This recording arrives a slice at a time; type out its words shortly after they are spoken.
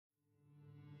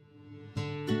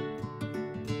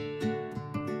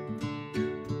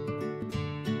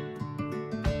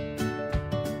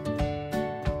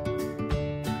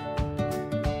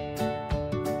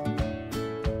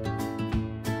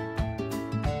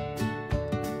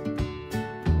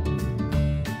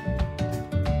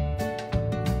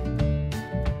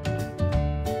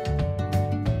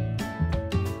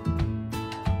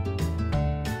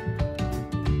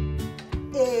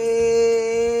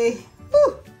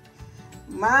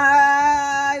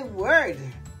My word,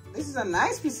 this is a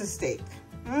nice piece of steak.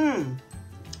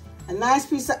 A nice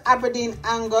piece of Aberdeen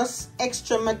Angus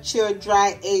extra mature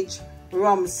dry aged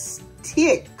rump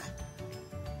steak.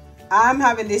 I'm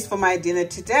having this for my dinner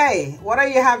today. What are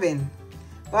you having?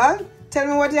 Well, tell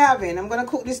me what you're having. I'm gonna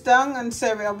cook this down and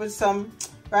serve it up with some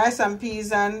rice and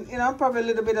peas and, you know, probably a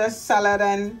little bit of salad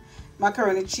and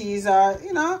macaroni cheese, or,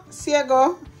 you know, see you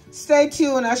go. Stay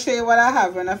tuned. I'll show you what I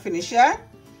have when I finish, yeah?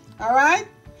 All right?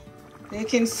 You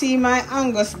can see my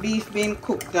Angus beef being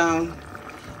cooked down.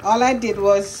 All I did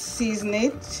was season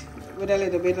it with a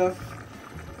little bit of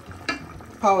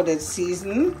powdered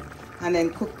season and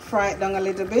then fry it down a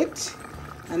little bit.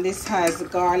 And this has the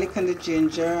garlic and the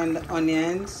ginger and the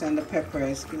onions and the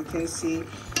peppers. You can see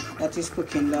that is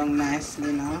cooking down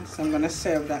nicely now. So I'm going to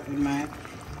serve that with my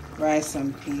rice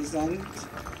and peas, and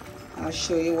I'll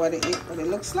show you what it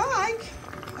looks like.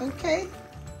 Okay.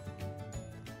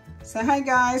 So hi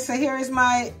guys, so here is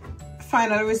my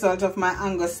final result of my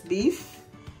Angus beef.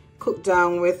 Cooked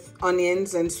down with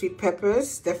onions and sweet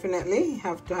peppers. Definitely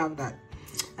have to have that.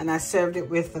 And I served it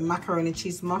with the macaroni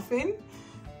cheese muffin,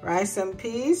 rice and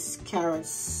peas,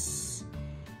 carrots,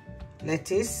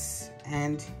 lettuce,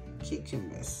 and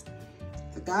cucumbers.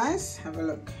 So guys, have a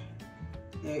look.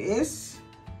 There it is.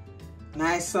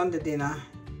 Nice Sunday dinner.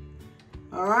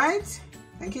 All right.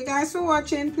 Thank you guys for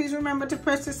watching. Please remember to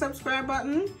press the subscribe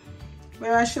button,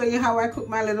 where I show you how I cook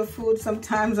my little food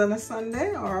sometimes on a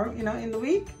Sunday or, you know, in the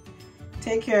week.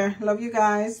 Take care. Love you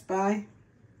guys. Bye.